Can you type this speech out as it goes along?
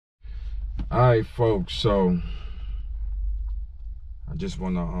All right, folks, so I just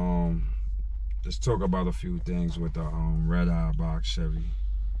want to just talk about a few things with the Redeye box Chevy.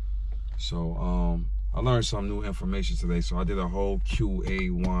 So I learned some new information today. So I did a whole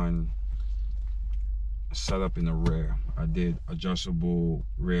QA1 setup in the rear. I did adjustable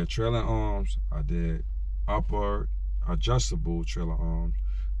rear trailer arms. I did upper adjustable trailer arms.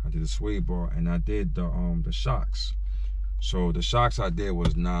 I did a sway bar, and I did the shocks. So the shocks I did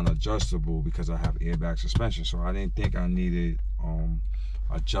was non-adjustable because I have airbag suspension. So I didn't think I needed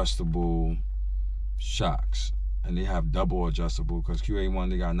adjustable shocks. And they have double adjustable because QA1,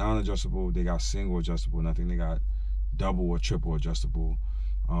 they got non-adjustable, they got single adjustable, and I think they got double or triple adjustable.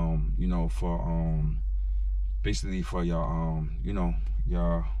 You know, for basically for your you know,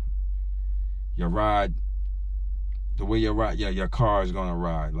 your ride, the way your car is gonna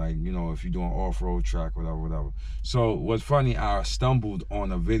ride, like, you know, if you're doing off-road track, whatever. So what's funny, I stumbled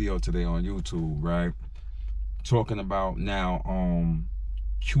on a video today on YouTube, right, talking about now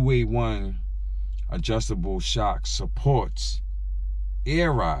QA1 adjustable shock supports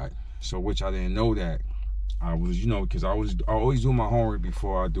air ride. So which I didn't know that. I was, you know, because I always do my homework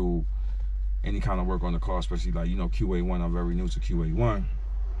before I do any kind of work on the car, especially like, you know, QA1. I'm very new to QA1.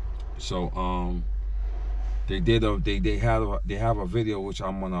 So they have a video which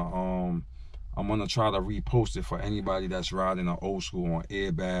I'm gonna try to repost it for anybody that's riding an old school on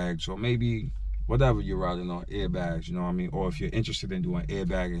airbags, or maybe whatever you're riding on airbags, you know what I mean, or if you're interested in doing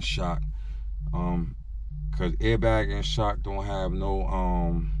airbag and shock, because airbag and shock don't have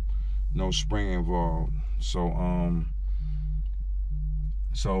no spring involved.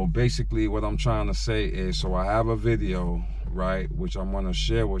 So basically what I'm trying to say is, so I have a video, right, which I'm gonna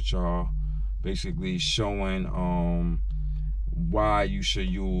share with y'all, basically showing why you should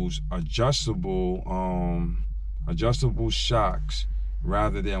use adjustable shocks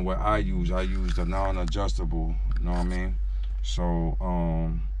rather than what I use. I use the non-adjustable, you know what I mean? So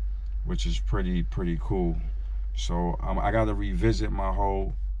which is pretty cool. So I gotta revisit my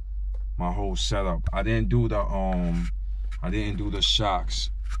whole setup. I didn't do the shocks.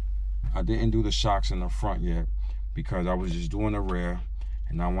 I didn't do the shocks in the front yet because I was just doing the rear,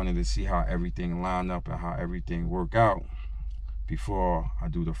 and I wanted to see how everything lined up and how everything worked out before I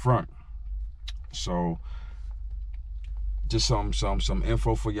do the front. So just some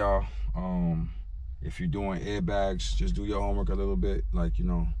info for y'all. If you're doing airbags, just do your homework a little bit, like, you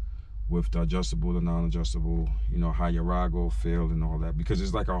know, with the adjustable, the non-adjustable, you know, how your ride go feel and all that, because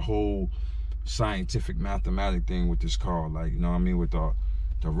it's like a whole scientific mathematic thing with this car, like, you know what I mean, with the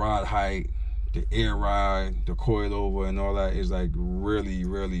ride height, the air ride, the coilover and all that is like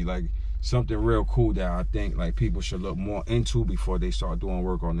really like something real cool that I think like people should look more into before they start doing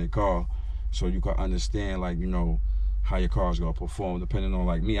work on their car, so you can understand, like, you know, how your car's gonna perform depending on,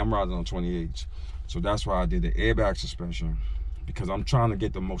 like me, I'm riding on 28s. So that's why I did the airbag suspension, because I'm trying to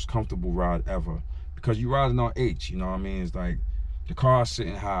get the most comfortable ride ever, because you riding on H, you know what I mean? It's like the car's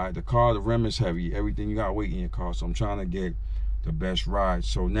sitting high, the rim is heavy, everything, you got weight in your car. So I'm trying to get the best ride.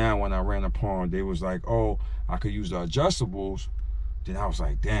 So now when I ran upon, they was like, oh, I could use the adjustables. Then I was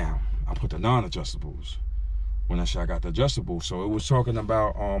like, damn, I put the non-adjustables when I got the adjustables. So it was talking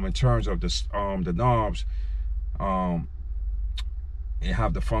about in terms of the knobs, it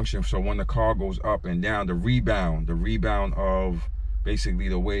have the function, so when the car goes up and down, the rebound of basically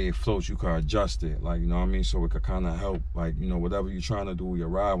the way it floats, you can adjust it, like, you know what I mean, so it could kind of help, like, you know, whatever you're trying to do with your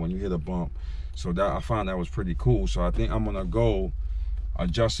ride when you hit a bump. So that, I found that was pretty cool. So I think I'm gonna go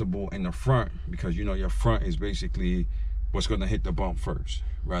adjustable in the front, because, you know, your front is basically what's gonna hit the bump first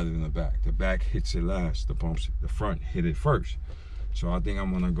rather than the back. The back hits it last, the front hit it first. So I think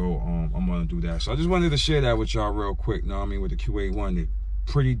I'm gonna go I'm gonna do that. So I just wanted to share that with y'all real quick, you know what I mean, with the QA1. They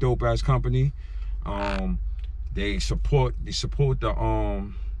pretty dope ass company. They support the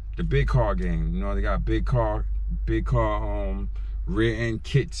big car game. You know, they got big car rear end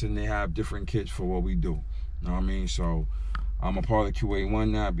kits, and they have different kits for what we do. You know what I mean? So I'm a part of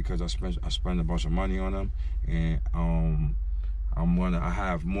QA1 now because I spent a bunch of money on them, and I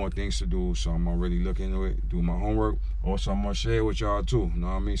have more things to do, so I'm gonna really look into it, do my homework. Also, I'm gonna share it with y'all too, you know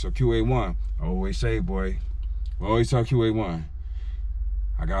what I mean? So QA1, I always say, boy, I always tell QA1,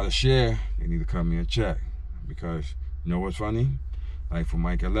 I gotta share, they need to cut me a check, because you know what's funny? Like for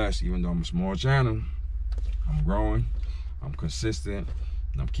MykeLS, even though I'm a small channel, I'm growing, I'm consistent,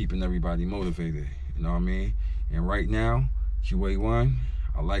 and I'm keeping everybody motivated, you know what I mean? And right now, QA1,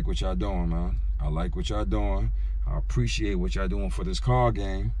 I like what y'all doing, man. I like what y'all doing. I appreciate what y'all doing for this car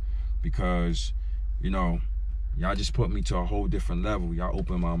game, because, you know, y'all just put me to a whole different level. Y'all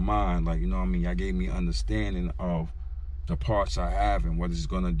opened my mind, like, you know what I mean? Y'all gave me understanding of the parts I have and what it's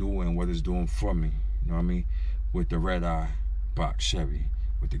gonna do and what it's doing for me. You know what I mean? With the Redeye box Chevy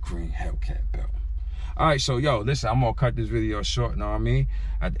with the green Hellcat belt. All right, so yo, listen, I'm gonna cut this video short. You know what I mean?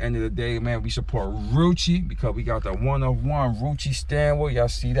 At the end of the day, man, we support Rucci because we got the 1-of-1 Rucci steering wheel. Y'all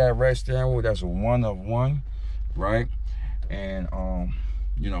see that red steering wheel? That's a 1-of-1, right? And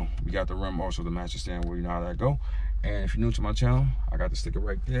you know, we got the rim also to match the steering wheel. You know how that go. And if you're new to my channel, I got the sticker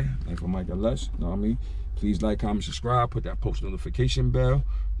right there. And for MykeLS, you know what I mean? Please like, comment, subscribe, put that post notification bell.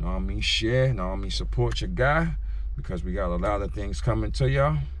 You know what I mean? Share, you know what I mean? Support your guy because we got a lot of things coming to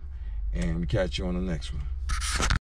y'all. And we catch you on the next one.